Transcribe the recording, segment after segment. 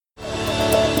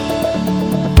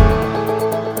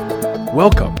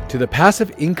Welcome to the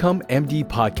Passive Income MD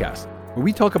podcast, where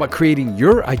we talk about creating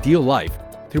your ideal life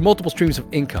through multiple streams of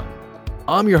income.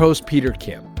 I'm your host, Peter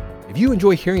Kim. If you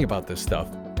enjoy hearing about this stuff,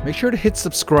 make sure to hit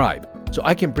subscribe so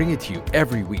I can bring it to you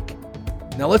every week.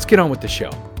 Now let's get on with the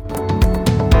show.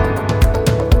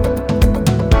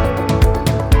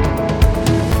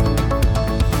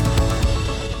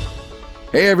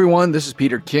 Hey everyone, this is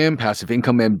Peter Kim, Passive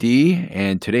Income MD,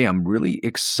 and today I'm really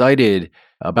excited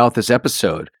about this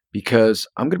episode because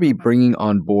I'm going to be bringing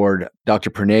on board Dr.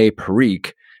 Pranay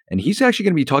Parikh, and he's actually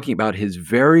going to be talking about his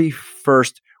very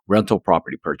first rental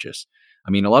property purchase.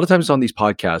 I mean, a lot of times on these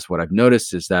podcasts, what I've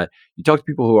noticed is that you talk to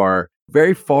people who are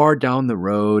very far down the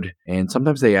road, and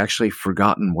sometimes they actually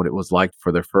forgotten what it was like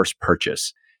for their first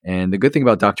purchase. And the good thing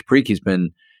about Dr. Parikh, he's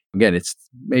been, again, it's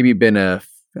maybe been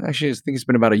actually, I think it's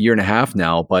been about a year and a half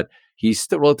now, but he's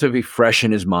still relatively fresh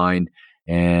in his mind.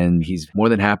 And he's more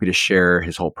than happy to share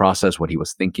his whole process, what he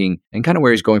was thinking, and kind of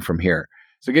where he's going from here.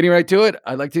 So getting right to it,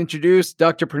 I'd like to introduce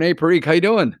Dr. Pranay Parikh. How you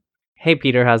doing? Hey,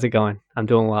 Peter. How's it going? I'm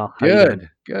doing well. How you doing?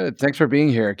 Good. Thanks for being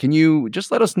here. Can you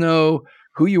just let us know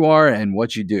who you are and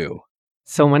what you do?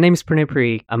 So my name is Pranay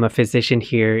Parikh. I'm a physician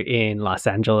here in Los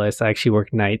Angeles. I actually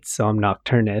work nights, so I'm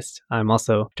nocturnist. I'm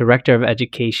also director of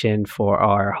education for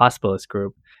our hospitalist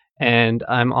group. And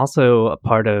I'm also a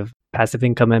part of Passive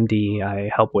Income MD. I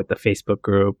help with the Facebook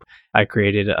group. I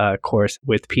created a course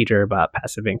with Peter about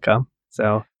passive income.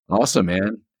 So awesome,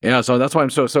 man. Yeah, so that's why I'm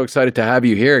so excited to have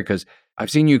you here, because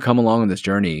I've seen you come along on this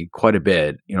journey quite a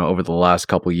bit, over the last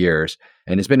couple of years,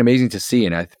 and it's been amazing to see.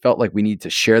 And I felt like we need to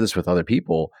share this with other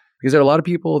people because there are a lot of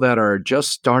people that are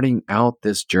just starting out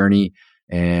this journey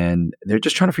and they're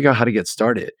just trying to figure out how to get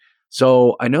started.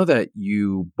 So I know that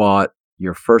you bought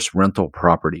your first rental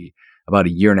property about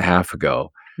a year and a half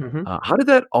ago. Mm-hmm. How did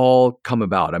that all come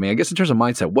about? I mean, I guess in terms of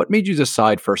mindset, what made you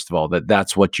decide, first of all, that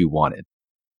that's what you wanted?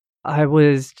 I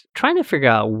was trying to figure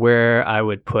out where I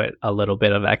would put a little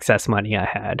bit of excess money I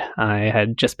had. I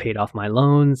had just paid off my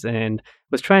loans and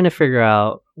was trying to figure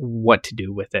out what to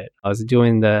do with it. I was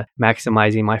doing the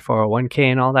maximizing my 401k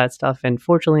and all that stuff. And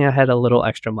fortunately, I had a little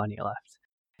extra money left.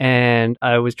 And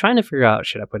I was trying to figure out,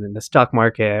 should I put it in the stock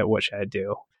market? What should I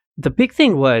do? The big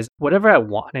thing was whatever I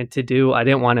wanted to do, I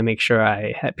didn't want to make sure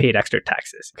I had paid extra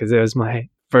taxes because it was my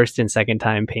first and second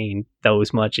time paying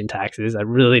those much in taxes. I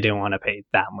really didn't want to pay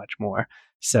that much more.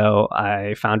 So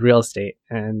I found real estate.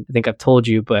 And I think I've told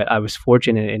you, but I was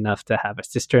fortunate enough to have a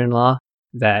sister-in-law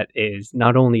that is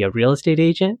not only a real estate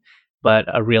agent, but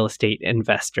a real estate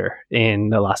investor in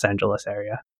the Los Angeles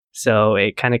area. So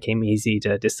it kind of came easy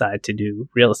to decide to do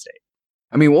real estate.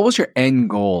 I mean, what was your end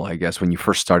goal, I guess, when you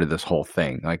first started this whole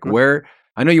thing? Like where,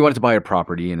 I know you wanted to buy a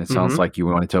property and it sounds like you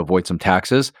wanted to avoid some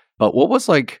taxes, but what was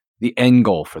like the end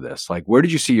goal for this? Like, where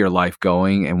did you see your life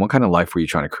going and what kind of life were you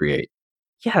trying to create?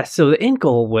 Yeah, so the end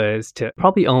goal was to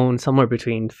probably own somewhere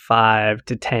between 5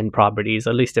 to 10 properties,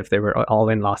 at least if they were all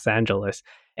in Los Angeles,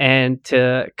 and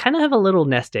to kind of have a little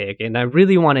nest egg. And I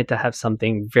really wanted to have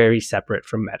something very separate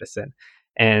from medicine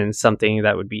and something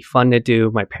that would be fun to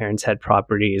do. My parents had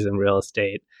properties and real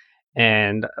estate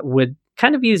and would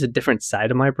kind of use a different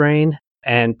side of my brain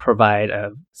and provide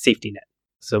a safety net.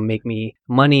 So make me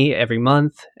money every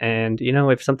month. And,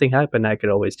 if something happened, I could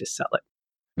always just sell it.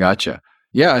 Gotcha.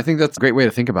 Yeah, I think that's a great way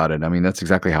to think about it. I mean, that's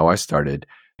exactly how I started.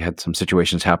 I had some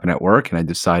situations happen at work and I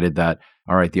decided that,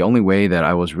 all right, the only way that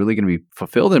I was really going to be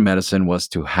fulfilled in medicine was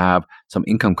to have some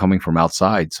income coming from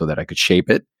outside so that I could shape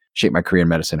my career in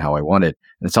medicine how I wanted.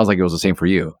 And it sounds like it was the same for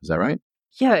you. Is that right?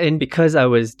 Yeah. And because I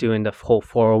was doing the whole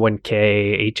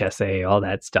 401k, HSA, all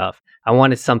that stuff, I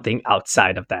wanted something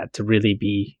outside of that to really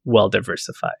be well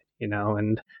diversified,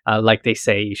 and like they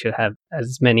say, you should have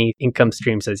as many income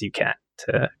streams as you can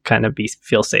to kind of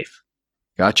feel safe.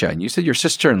 Gotcha. And you said your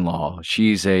sister-in-law,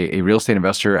 she's a real estate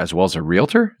investor as well as a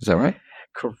realtor. Is that right?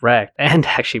 Correct. And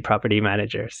actually property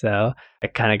manager. So I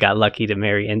kind of got lucky to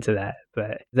marry into that.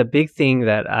 But the big thing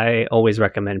that I always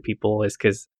recommend people is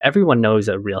because everyone knows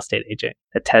a real estate agent.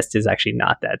 The test is actually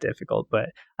not that difficult. But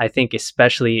I think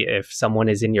especially if someone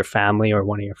is in your family or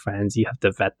one of your friends, you have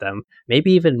to vet them,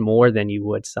 maybe even more than you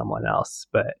would someone else.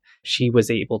 But she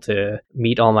was able to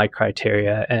meet all my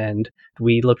criteria and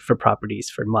we looked for properties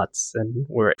for months and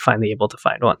we're finally able to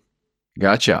find one.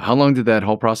 Gotcha. How long did that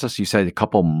whole process? You said a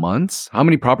couple months. How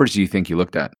many properties do you think you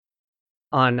looked at?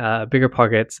 On Bigger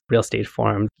Pockets Real Estate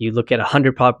Forum, you look at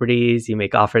 100 properties, you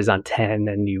make offers on 10,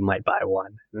 and you might buy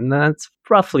one. And that's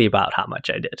roughly about how much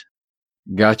I did.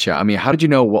 Gotcha. I mean, how did you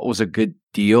know what was a good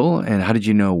deal? And how did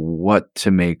you know what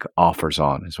to make offers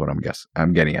on is what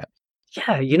I'm getting at.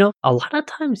 Yeah, a lot of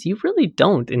times you really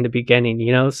don't in the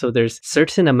beginning, so there's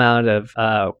certain amount of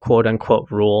quote unquote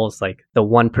rules, like the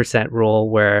 1% rule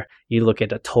where you look at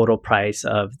the total price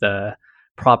of the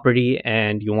property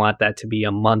and you want that to be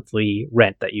a monthly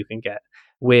rent that you can get,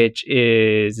 which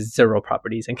is zero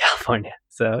properties in California.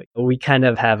 So we kind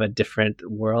of have a different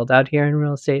world out here in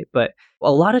real estate, but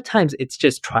a lot of times it's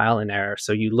just trial and error.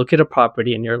 So you look at a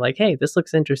property and you're like, hey, this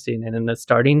looks interesting. And in the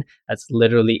starting, that's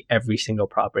literally every single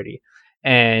property,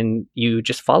 and you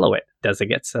just follow it. Does it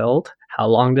get sold? How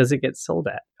long does it get sold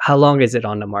at? How long is it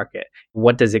on the market?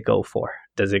 What does it go for?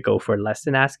 Does it go for less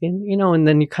than asking? And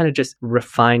then you kind of just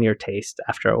refine your taste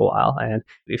after a while. And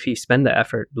if you spend the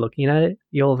effort looking at it,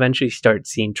 you'll eventually start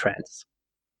seeing trends.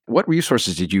 What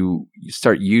resources did you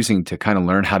start using to kind of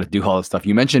learn how to do all this stuff?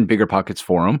 You mentioned Bigger Pockets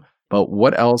Forum, but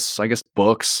what else? I guess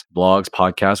books, blogs,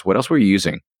 podcasts, what else were you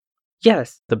using?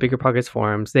 Yes, the Bigger Pockets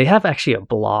forums. They have actually a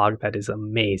blog that is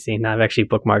amazing. I've actually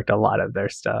bookmarked a lot of their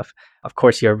stuff. Of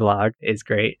course, your blog is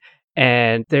great.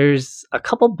 And there's a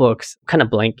couple books, kind of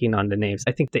blanking on the names.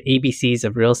 I think the ABCs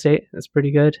of Real Estate is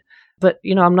pretty good. But,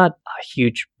 I'm not a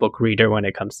huge book reader when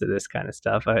it comes to this kind of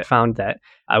stuff. I found that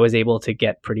I was able to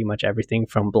get pretty much everything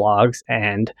from blogs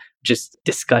and just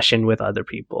discussion with other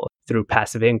people through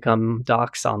passive income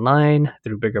docs online,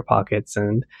 through Bigger Pockets,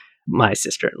 and my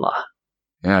sister-in-law.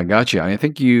 Yeah, I got you. I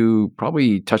think you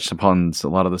probably touched upon a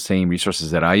lot of the same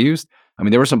resources that I used. I mean,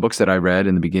 there were some books that I read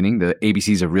in the beginning. The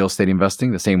ABCs of Real Estate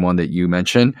Investing, the same one that you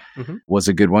mentioned, was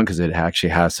a good one because it actually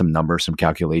has some numbers, some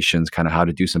calculations, kind of how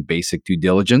to do some basic due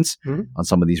diligence on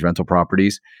some of these rental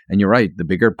properties. And you're right, the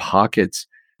Bigger Pockets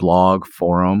blog,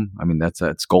 forum, I mean,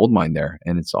 that's gold mine there,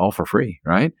 and it's all for free,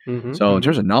 right? So in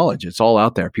terms of knowledge, it's all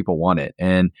out there. People want it.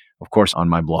 And of course, on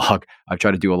my blog, I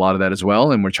try to do a lot of that as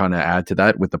well. And we're trying to add to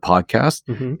that with the podcast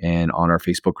and on our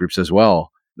Facebook groups as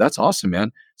well. That's awesome,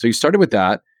 man. So you started with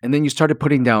that, and then you started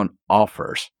putting down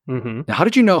offers. Now, how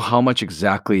did you know how much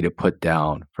exactly to put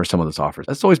down for some of those offers?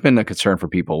 That's always been a concern for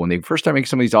people. When they first start making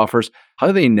some of these offers, how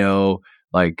do they know,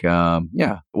 what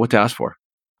to ask for?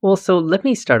 Well, so let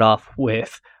me start off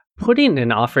with putting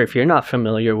an offer, if you're not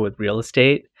familiar with real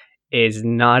estate, is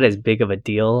not as big of a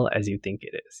deal as you think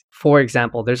it is. For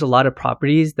example, there's a lot of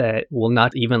properties that will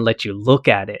not even let you look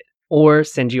at it or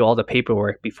send you all the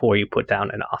paperwork before you put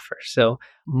down an offer. So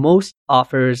most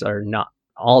offers are not,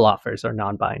 all offers are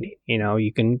non-binding.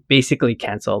 You can basically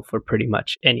cancel for pretty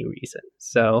much any reason.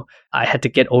 So I had to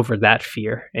get over that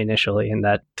fear initially, and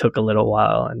that took a little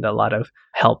while and a lot of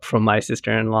help from my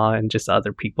sister-in-law and just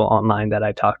other people online that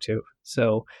I talked to.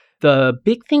 So the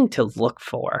big thing to look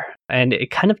for, and it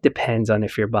kind of depends on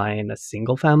if you're buying a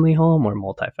single family home or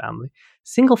multifamily.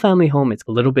 Single family home, it's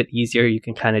a little bit easier. You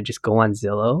can kind of just go on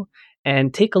Zillow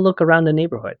and take a look around the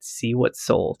neighborhood, see what's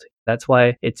sold. That's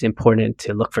why it's important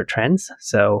to look for trends.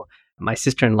 So my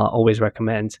sister-in-law always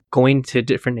recommends going to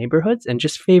different neighborhoods and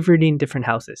just favoriting different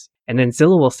houses. And then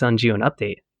Zillow will send you an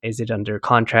update. Is it under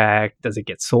contract? Does it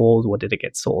get sold? What did it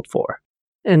get sold for?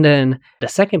 And then the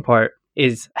second part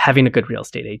is having a good real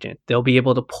estate agent. They'll be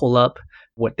able to pull up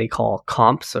what they call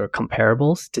comps or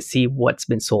comparables to see what's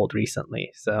been sold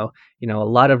recently. So, a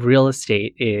lot of real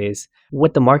estate is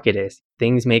what the market is.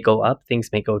 Things may go up, things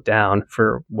may go down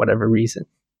for whatever reason.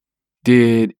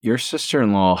 Did your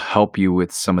sister-in-law help you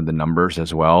with some of the numbers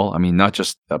as well? I mean, not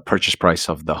just the purchase price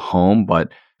of the home,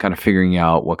 but kind of figuring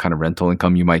out what kind of rental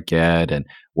income you might get and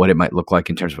what it might look like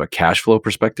in terms of a cash flow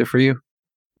perspective for you?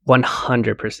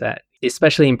 100%.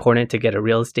 Especially important to get a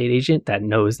real estate agent that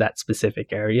knows that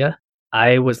specific area.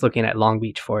 I was looking at Long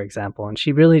Beach, for example, and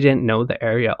she really didn't know the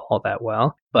area all that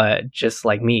well. But just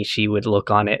like me, she would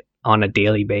look on it on a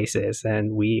daily basis,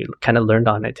 and we kind of learned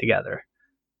on it together.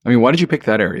 I mean, why did you pick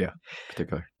that area in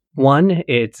particular? One,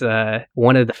 it's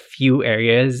one of the few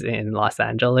areas in Los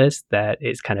Angeles that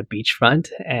is kind of beachfront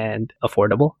and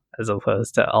affordable as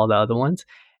opposed to all the other ones.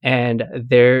 And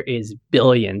there is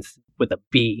billions with a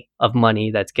B of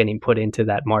money that's getting put into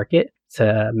that market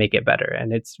to make it better.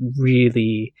 And it's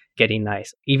really getting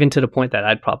nice, even to the point that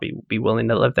I'd probably be willing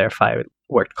to live there if I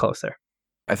worked closer.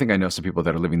 I think I know some people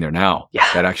that are living there now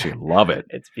that actually love it.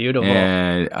 It's beautiful.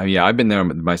 And I've been there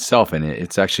myself, and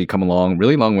it's actually come a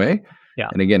really long way. Yeah.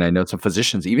 And again, I know some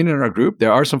physicians, even in our group,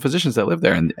 there are some physicians that live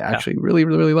there and actually really,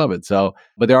 really, really love it. So,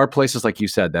 but there are places, like you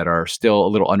said, that are still a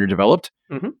little underdeveloped,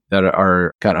 that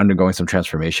are kind of undergoing some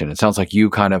transformation. It sounds like you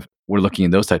kind of were looking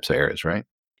in those types of areas, right?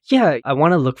 Yeah, I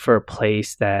want to look for a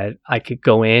place that I could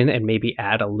go in and maybe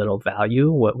add a little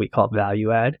value, what we call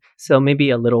value add. So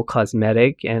maybe a little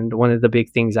cosmetic. And one of the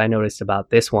big things I noticed about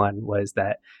this one was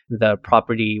that the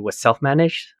property was self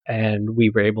managed, and we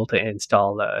were able to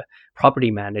install a property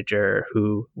manager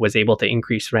who was able to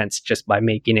increase rents just by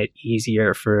making it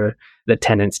easier for the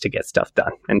tenants to get stuff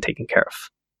done and taken care of.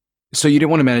 So you didn't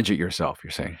want to manage it yourself,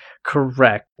 you're saying?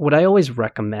 Correct. What I always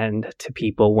recommend to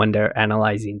people when they're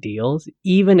analyzing deals,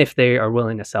 even if they are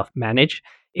willing to self manage,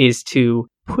 is to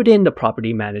put in the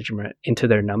property management into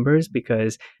their numbers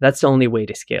because that's the only way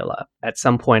to scale up. At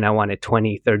some point, I wanted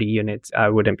 20, 30 units. I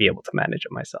wouldn't be able to manage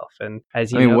it myself. And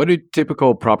as I you mean, know, what do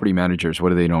typical property managers, what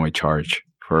do they normally charge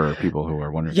for people who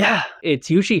are wondering? yeah, it's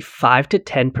usually 5 to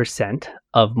 10%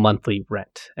 of monthly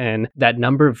rent. And that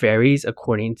number varies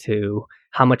according to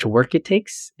how much work it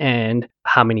takes and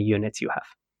how many units you have.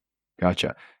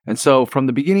 Gotcha. And so from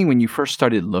the beginning, when you first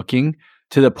started looking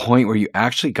to the point where you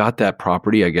actually got that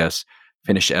property, I guess,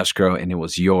 finished escrow and it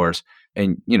was yours.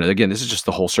 And, again, this is just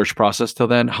the whole search process till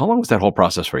then. How long was that whole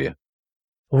process for you?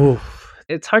 Oof.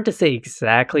 It's hard to say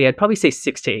exactly. I'd probably say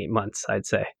 6 to 8 months, I'd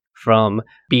say, from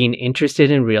being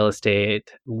interested in real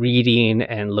estate, reading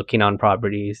and looking on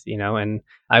properties, and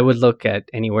I would look at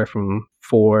anywhere from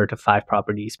 4 to 5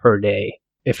 properties per day,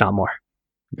 if not more.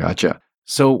 Gotcha.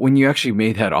 So when you actually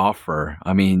made that offer,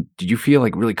 I mean, did you feel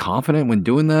like really confident when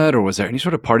doing that? Or was there any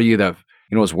sort of part of you that,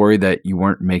 was worried that you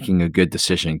weren't making a good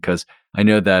decision? Because I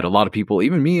know that a lot of people,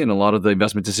 even me and a lot of the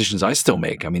investment decisions I still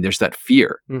make, I mean, there's that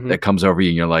fear that comes over you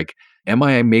and you're like, am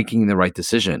I making the right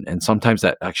decision? And sometimes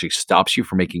that actually stops you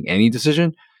from making any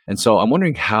decision. And so I'm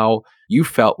wondering how you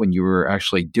felt when you were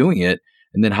actually doing it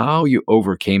and then how you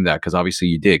overcame that, because obviously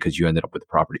you did, because you ended up with the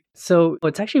property. So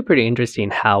it's actually pretty interesting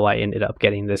how I ended up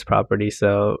getting this property.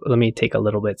 So let me take a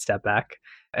little bit step back.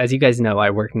 As you guys know, I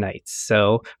work nights.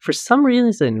 So for some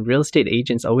reason, real estate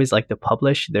agents always like to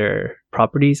publish their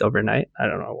properties overnight. I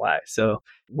don't know why. So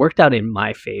worked out in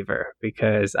my favor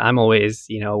because I'm always,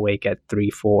 awake at 3,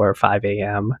 4, 5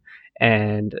 a.m.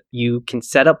 And you can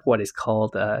set up what is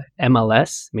called a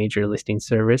MLS, Major Listing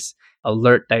Service,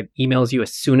 alert that emails you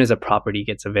as soon as a property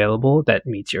gets available that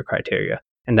meets your criteria.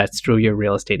 And that's through your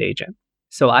real estate agent.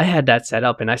 So I had that set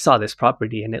up and I saw this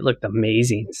property and it looked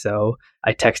amazing. So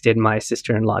I texted my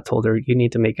sister-in-law, told her, you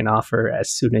need to make an offer as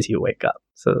soon as you wake up.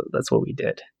 So that's what we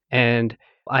did. And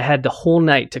I had the whole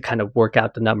night to kind of work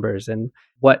out the numbers. And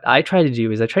what I try to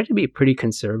do is I try to be pretty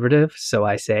conservative. So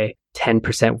I say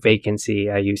 10% vacancy,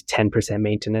 I use 10%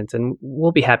 maintenance, and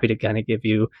we'll be happy to kind of give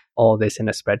you all this in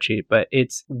a spreadsheet. But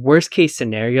it's worst case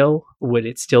scenario, would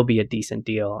it still be a decent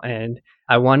deal? And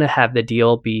I want to have the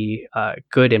deal be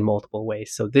good in multiple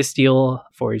ways. So this deal,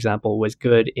 for example, was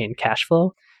good in cash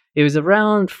flow. It was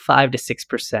around 5 to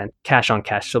 6% cash on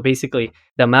cash. So basically,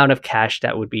 the amount of cash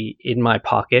that would be in my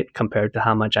pocket compared to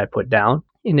how much I put down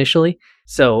initially.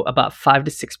 So about 5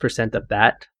 to 6% of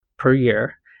that per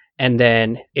year. And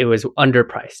then it was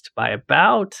underpriced by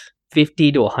about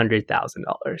 $50,000 to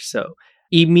 $100,000. So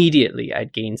immediately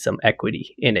I'd gained some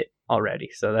equity in it already.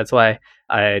 So that's why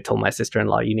I told my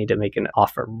sister-in-law, you need to make an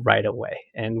offer right away.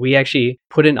 And we actually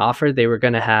put an offer. They were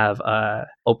going to have a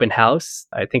open house,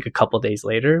 I think a couple days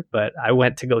later, but I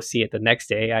went to go see it the next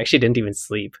day. I actually didn't even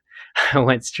sleep. I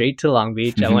went straight to Long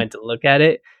Beach. I went to look at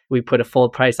it. We put a full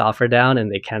price offer down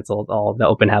and they canceled all the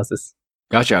open houses.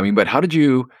 Gotcha. I mean, but how did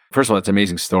you, first of all, it's an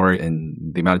amazing story and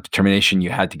the amount of determination you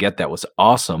had to get that was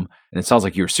awesome. And it sounds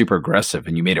like you were super aggressive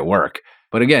and you made it work.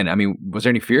 But again, I mean, was there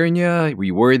any fear in you? Were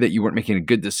you worried that you weren't making a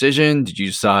good decision? Did you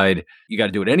decide you got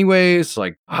to do it anyways?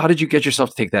 Like, how did you get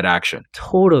yourself to take that action?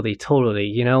 Totally.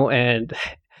 And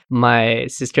my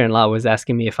sister-in-law was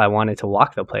asking me if I wanted to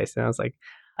walk the place. And I was like,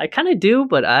 I kind of do,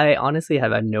 but I honestly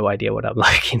have no idea what I'm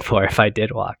looking for if I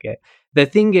did walk it. The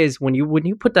thing is, when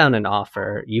you put down an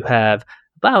offer, you have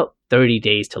about 30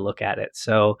 days to look at it.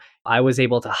 So I was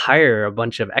able to hire a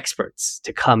bunch of experts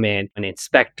to come in, an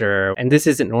inspector, and this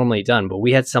isn't normally done, but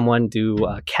we had someone do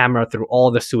a camera through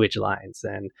all the sewage lines.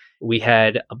 And we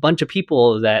had a bunch of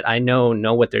people that I know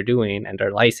what they're doing and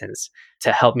are licensed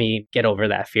to help me get over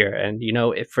that fear. And,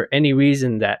 if for any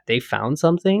reason that they found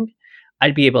something,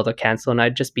 I'd be able to cancel and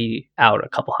I'd just be out a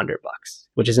couple $100,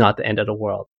 which is not the end of the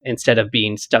world, instead of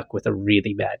being stuck with a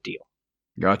really bad deal.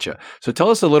 Gotcha. So tell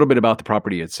us a little bit about the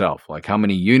property itself, like how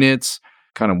many units,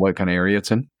 kind of what kind of area it's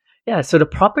in? Yeah, so the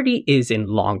property is in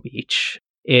Long Beach.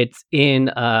 It's in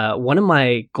one of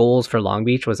my goals for Long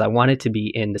Beach was I wanted to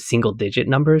be in the single digit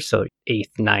numbers, so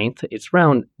 8th, 9th. It's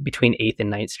around between 8th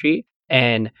and 9th Street.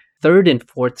 And 3rd and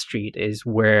 4th Street is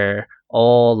where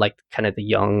all like kind of the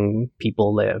young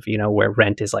people live, where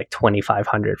rent is like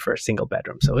 2,500 for a single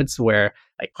bedroom. So it's where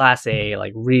like class A,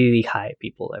 like really high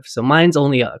people live. So mine's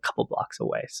only a couple blocks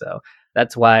away. So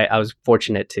that's why I was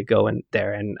fortunate to go in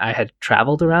there, and I had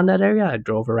traveled around that area. I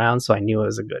drove around, so I knew it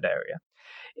was a good area.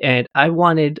 And I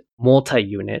wanted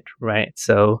multi-unit, right?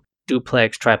 So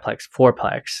duplex, triplex,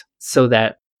 fourplex, so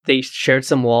that they shared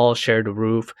some walls, shared a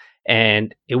roof,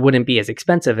 and it wouldn't be as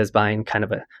expensive as buying kind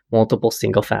of a multiple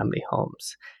single family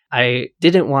homes. I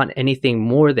didn't want anything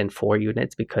more than 4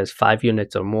 units, because 5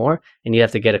 units or more, and you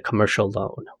have to get a commercial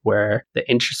loan where the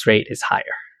interest rate is higher,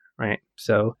 right?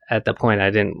 So at the point, I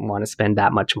didn't want to spend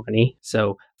that much money.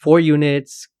 So 4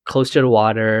 units, close to the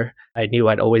water. I knew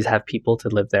I'd always have people to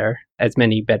live there, as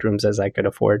many bedrooms as I could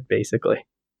afford, basically.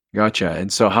 Gotcha.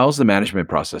 And so how's the management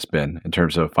process been in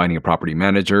terms of finding a property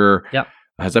manager? Yep.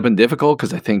 Has that been difficult?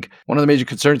 Because I think one of the major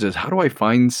concerns is, how do I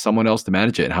find someone else to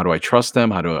manage it? And how do I trust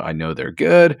them? How do I know they're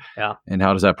good? Yeah. And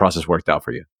how does that process work out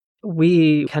for you?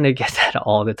 We kind of get that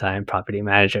all the time, property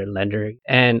manager, lender,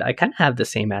 and I kind of have the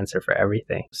same answer for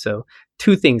everything. So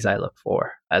 2 things I look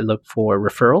for. I look for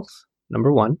referrals,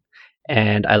 number one,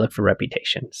 and I look for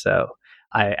reputation. So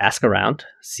I ask around,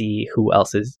 see who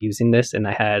else is using this. And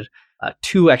I had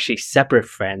 2 actually separate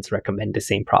friends recommend the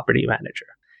same property manager.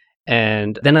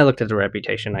 And then I looked at the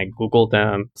reputation. I Googled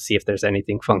them, see if there's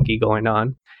anything funky going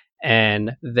on.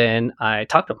 And then I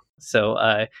talked to them. So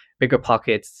Bigger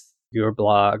Pockets, your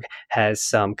blog, has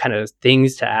some kind of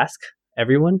things to ask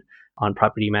everyone on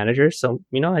property managers. So,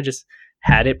 I just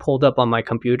had it pulled up on my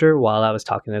computer while I was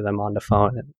talking to them on the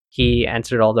phone. And he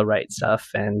answered all the right stuff,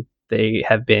 and they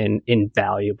have been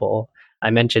invaluable. I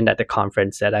mentioned at the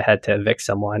conference that I had to evict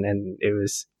someone, and it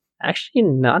was actually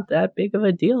not that big of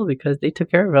a deal because they took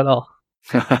care of it all.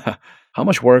 How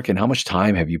much work and how much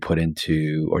time have you put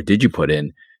into, or did you put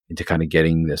into kind of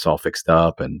getting this all fixed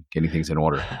up and getting things in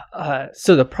order?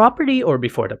 So the property or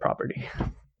before the property?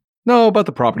 No, about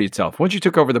the property itself. Once you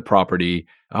took over the property,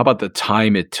 how about the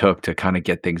time it took to kind of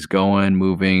get things going,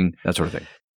 moving, that sort of thing?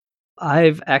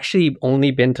 I've actually only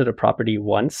been to the property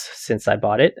once since I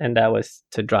bought it, and that was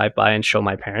to drive by and show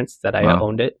my parents that I Wow.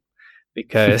 owned it,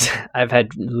 because I've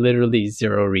had literally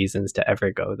zero reasons to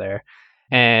ever go there.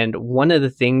 And one of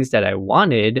the things that I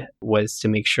wanted was to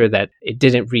make sure that it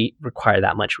didn't require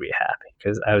that much rehab,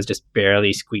 because I was just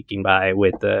barely squeaking by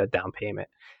with the down payment.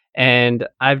 And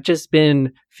I've just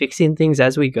been fixing things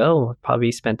as we go.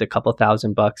 Probably spent a couple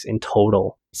 $1,000 in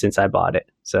total since I bought it.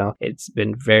 So it's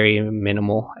been very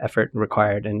minimal effort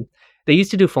required. And they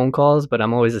used to do phone calls, but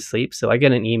I'm always asleep. So I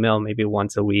get an email maybe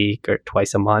once a week or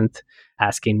twice a month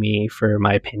asking me for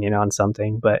my opinion on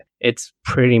something. But it's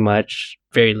pretty much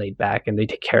very laid back, and they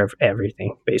take care of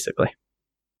everything, basically.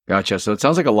 Gotcha. So it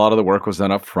sounds like a lot of the work was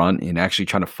done up front in actually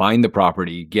trying to find the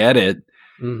property, get it,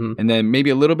 Mm-hmm. and then maybe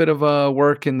a little bit of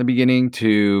work in the beginning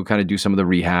to kind of do some of the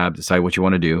rehab, decide what you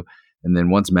want to do. And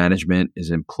then once management is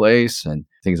in place and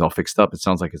things all fixed up, it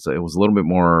sounds like it was a little bit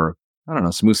more, I don't know,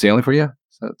 smooth sailing for you.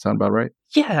 Does that sound about right?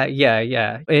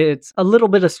 Yeah. It's a little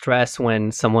bit of stress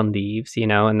when someone leaves,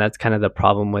 and that's kind of the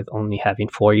problem with only having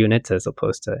 4 units as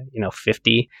opposed to,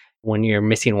 50. When you're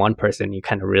missing one person, you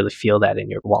kind of really feel that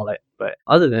in your wallet. But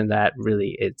other than that,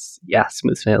 really, it's,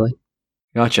 smooth sailing.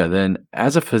 Gotcha. Then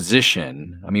as a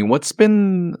physician, I mean, what's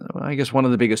been, I guess, one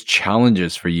of the biggest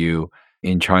challenges for you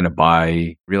in trying to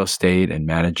buy real estate and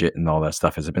manage it and all that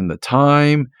stuff? Has it been the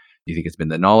time? Do you think it's been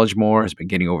the knowledge more? Has it been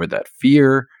getting over that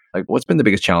fear? Like, what's been the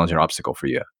biggest challenge or obstacle for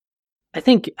you? I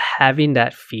think having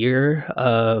that fear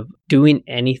of doing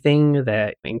anything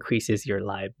that increases your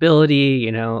liability,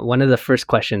 one of the first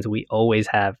questions we always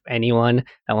have anyone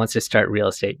that wants to start real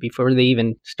estate before they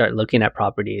even start looking at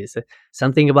properties,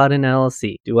 something about an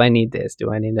LLC. Do I need this?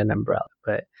 Do I need an umbrella?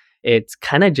 But it's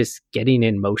kind of just getting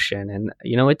in motion. And,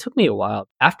 it took me a while.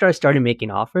 After I started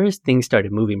making offers, things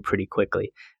started moving pretty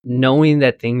quickly. Knowing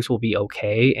that things will be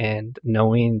okay, and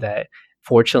knowing that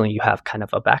fortunately you have kind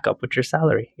of a backup with your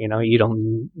salary. You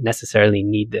don't necessarily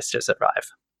need this to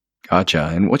survive. Gotcha.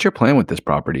 And what's your plan with this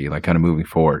property, like kind of moving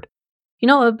forward?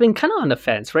 I've been kind of on the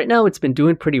fence. Right now, it's been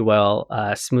doing pretty well,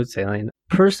 smooth sailing.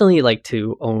 Personally, like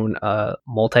to own a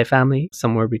multifamily,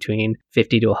 somewhere between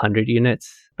 50 to 100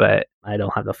 units, but I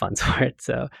don't have the funds for it.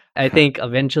 So I think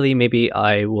eventually maybe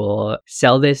I will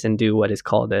sell this and do what is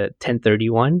called a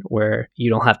 1031, where you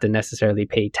don't have to necessarily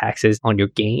pay taxes on your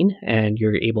gain, and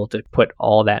you're able to put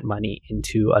all that money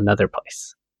into another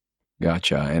place.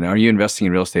 Gotcha. And are you investing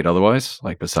in real estate otherwise,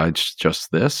 like besides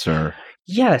just this, or?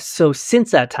 Yes. So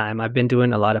since that time, I've been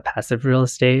doing a lot of passive real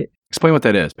estate. Explain what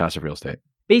that is, passive real estate.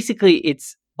 Basically,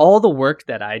 it's all the work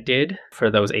that I did for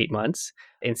those 8 months,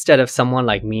 instead of someone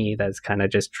like me that's kind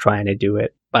of just trying to do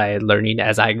it by learning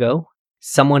as I go,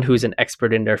 someone who's an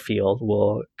expert in their field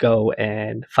will go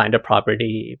and find a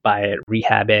property, buy it,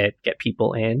 rehab it, get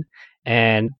people in,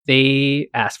 and they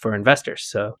ask for investors.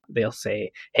 So they'll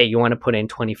say, "Hey, you want to put in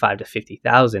 25 to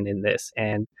 50,000 in this?"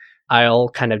 And I'll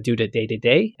kind of do the day to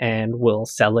day and we'll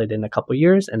sell it in a couple of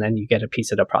years and then you get a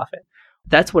piece of the profit.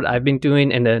 That's what I've been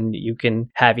doing. And then you can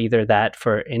have either that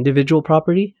for individual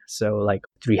property, so like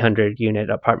 300 unit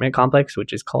apartment complex,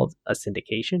 which is called a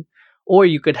syndication, or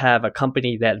you could have a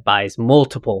company that buys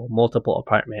multiple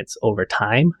apartments over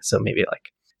time. So maybe like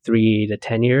 3 to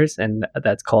 10 years, and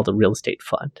that's called a real estate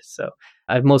fund. So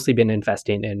I've mostly been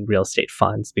investing in real estate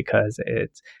funds because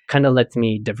it kind of lets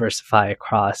me diversify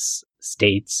across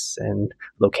states and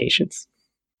locations.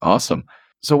 Awesome.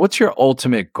 So what's your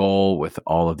ultimate goal with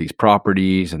all of these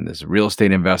properties and this real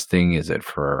estate investing? Is it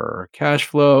for cash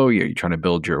flow? Are you trying to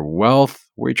build your wealth?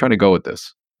 Where are you trying to go with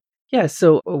this? Yeah,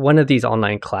 so one of these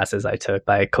online classes I took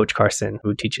by Coach Carson,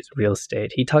 who teaches real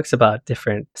estate, he talks about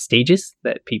different stages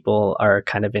that people are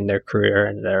kind of in their career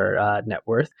and their net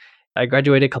worth. I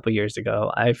graduated a couple years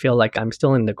ago. I feel like I'm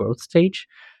still in the growth stage.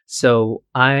 So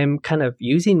I'm kind of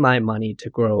using my money to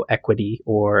grow equity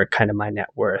or kind of my net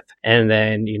worth. And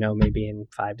then, maybe in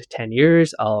 5 to 10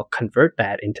 years, I'll convert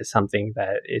that into something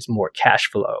that is more cash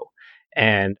flow.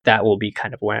 And that will be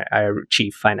kind of when I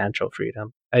achieve financial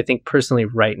freedom. I think personally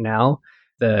right now,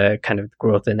 the kind of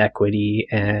growth in equity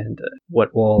and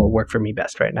what will work for me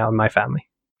best right now in my family.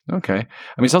 Okay.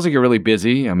 I mean, it sounds like you're really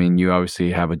busy. I mean, you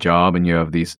obviously have a job and you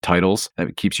have these titles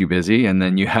that keeps you busy. And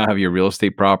then you have your real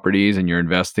estate properties and you're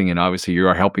investing. And obviously you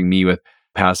are helping me with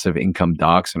passive income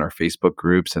docs in our Facebook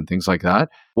groups and things like that.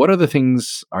 What other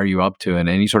things are you up to and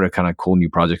any sort of kind of cool new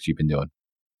projects you've been doing?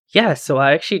 Yeah, so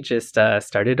I actually just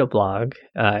started a blog.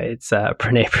 It's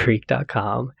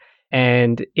pranayparikh.com.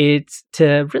 And it's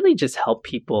to really just help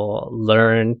people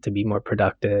learn to be more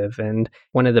productive. And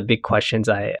one of the big questions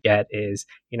I get is,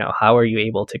 how are you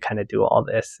able to kind of do all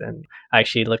this? And I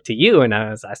actually looked to you and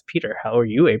I was asked, Peter, how are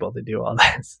you able to do all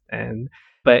this?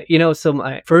 But so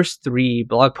my first 3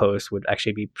 blog posts would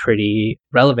actually be pretty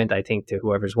relevant, I think, to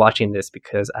whoever's watching this,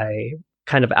 because I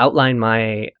kind of outline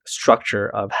my structure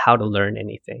of how to learn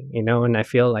anything, and I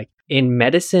feel like in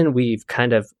medicine, we've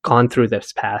kind of gone through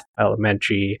this path: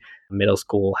 elementary, middle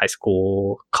school, high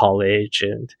school, college,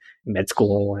 and med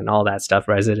school, and all that stuff,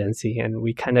 residency. And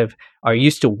we kind of are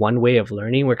used to one way of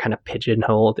learning. We're kind of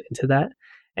pigeonholed into that.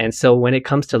 And so when it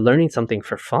comes to learning something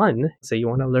for fun, so you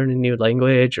want to learn a new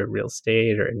language or real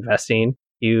estate or investing,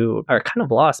 you are kind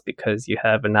of lost because you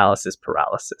have analysis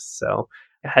paralysis. So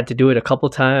I had to do it a couple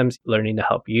times, learning to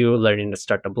help you, learning to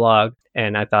start the blog.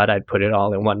 And I thought I'd put it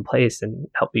all in one place and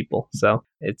help people. So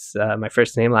it's my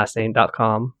first name, last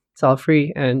name.com. It's all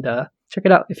free, and check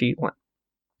it out if you want.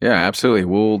 Yeah, absolutely.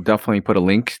 We'll definitely put a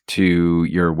link to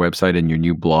your website and your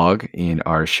new blog in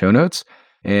our show notes.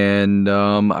 And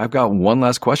I've got one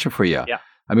last question for you. Yeah.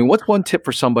 I mean, what's one tip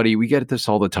for somebody? We get this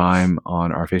all the time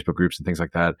on our Facebook groups and things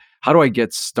like that. How do I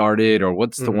get started? Or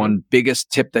what's the one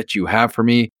biggest tip that you have for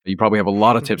me? You probably have a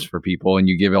lot of tips for people and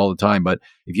you give it all the time. But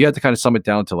if you had to kind of sum it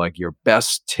down to like your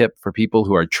best tip for people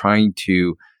who are trying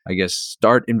to, I guess,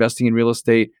 start investing in real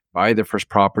estate, buy their first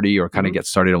property, or kind of get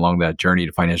started along that journey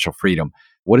to financial freedom,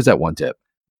 what is that one tip?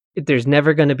 There's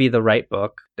never going to be the right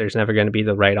book. There's never going to be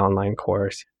the right online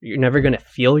course. You're never going to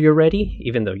feel you're ready,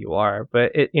 even though you are.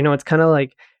 But it's kind of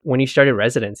like when you started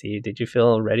residency, did you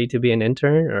feel ready to be an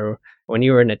intern? Or when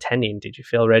you were an attending, did you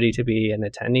feel ready to be an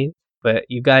attending? But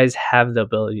you guys have the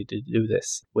ability to do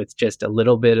this with just a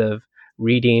little bit of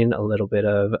reading, a little bit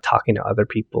of talking to other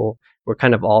people. We're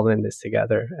kind of all in this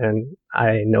together. And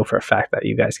I know for a fact that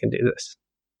you guys can do this.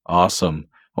 Awesome.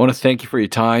 I want to thank you for your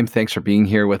time. Thanks for being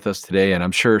here with us today. And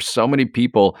I'm sure so many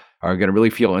people are going to really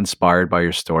feel inspired by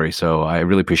your story. So I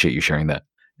really appreciate you sharing that.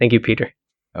 Thank you, Peter.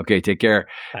 Okay, take care.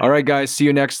 Bye. All right, guys. See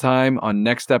you next time on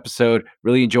next episode.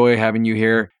 Really enjoy having you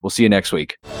here. We'll see you next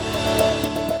week.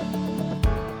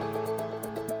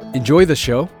 Enjoy the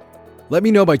show? Let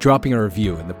me know by dropping a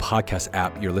review in the podcast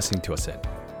app you're listening to us in.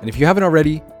 And if you haven't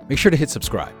already, make sure to hit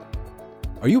subscribe.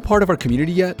 Are you a part of our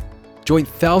community yet? Join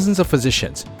thousands of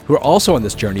physicians who are also on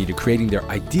this journey to creating their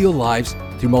ideal lives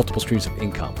through multiple streams of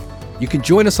income. You can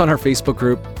join us on our Facebook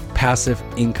group, Passive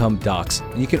Income Docs,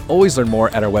 and you can always learn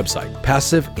more at our website,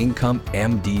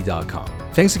 passiveincomemd.com.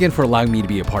 Thanks again for allowing me to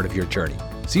be a part of your journey.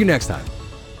 See you next time.